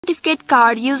certificate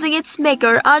card using its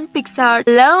maker on Picsart.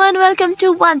 Hello and welcome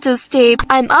to 1-2-Step.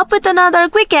 I'm up with another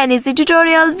quick and easy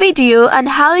tutorial video on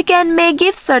how you can make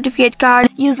gift certificate card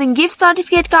using gift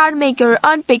certificate card maker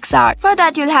on Picsart. For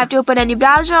that, you'll have to open any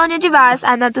browser on your device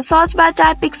and at the search bar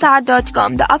type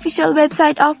picsart.com, the official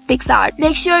website of Picsart.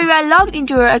 Make sure you are logged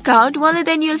into your account, only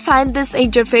then you'll find this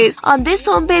interface. On this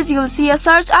homepage, you'll see a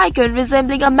search icon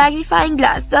resembling a magnifying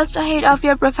glass just ahead of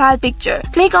your profile picture.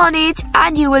 Click on it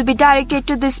and you will be directed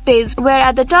to this page where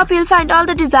at the top you'll find all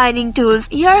the designing tools.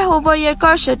 Here, hover your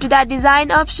cursor to that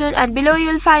design option and below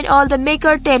you'll find all the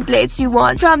maker templates you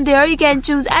want. From there, you can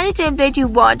choose any template you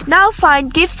want. Now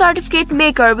find gift certificate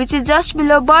maker, which is just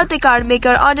below birthday card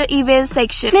maker under events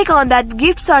section. Click on that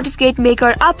gift certificate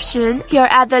maker option. Here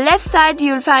at the left side,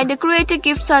 you'll find a create a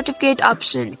gift certificate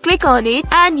option. Click on it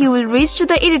and you will reach to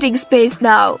the editing space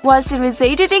now. Once you reach the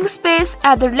editing space,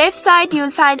 at the left side,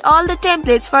 you'll find all the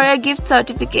templates for your gift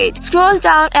certificate. Scroll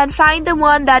down and find the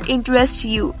one that interests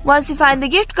you. Once you find the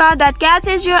gift card that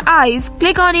catches your eyes,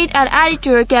 click on it and add it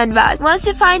to your canvas. Once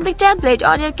you find the template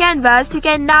on your canvas, you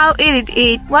can now edit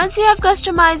it. Once you have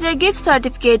customized your gift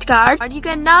certificate card, you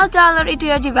can now download it to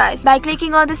your device by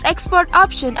clicking on this export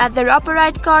option at the upper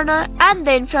right corner, and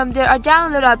then from there a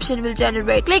download option will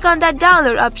generate. Click on that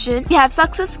download option. We have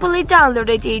successfully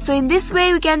downloaded it. So in this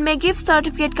way, we can make gift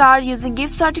certificate card using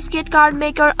gift certificate card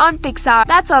maker on Picsart.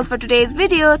 That's all for today's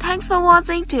video. Thanks for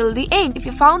watching till the end. If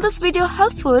you found this video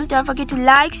helpful, don't forget to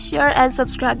like, share and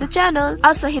subscribe the channel.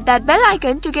 Also hit that bell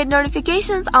icon to get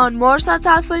notifications on more such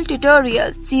helpful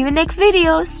tutorials. See you in next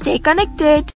video. Stay connected.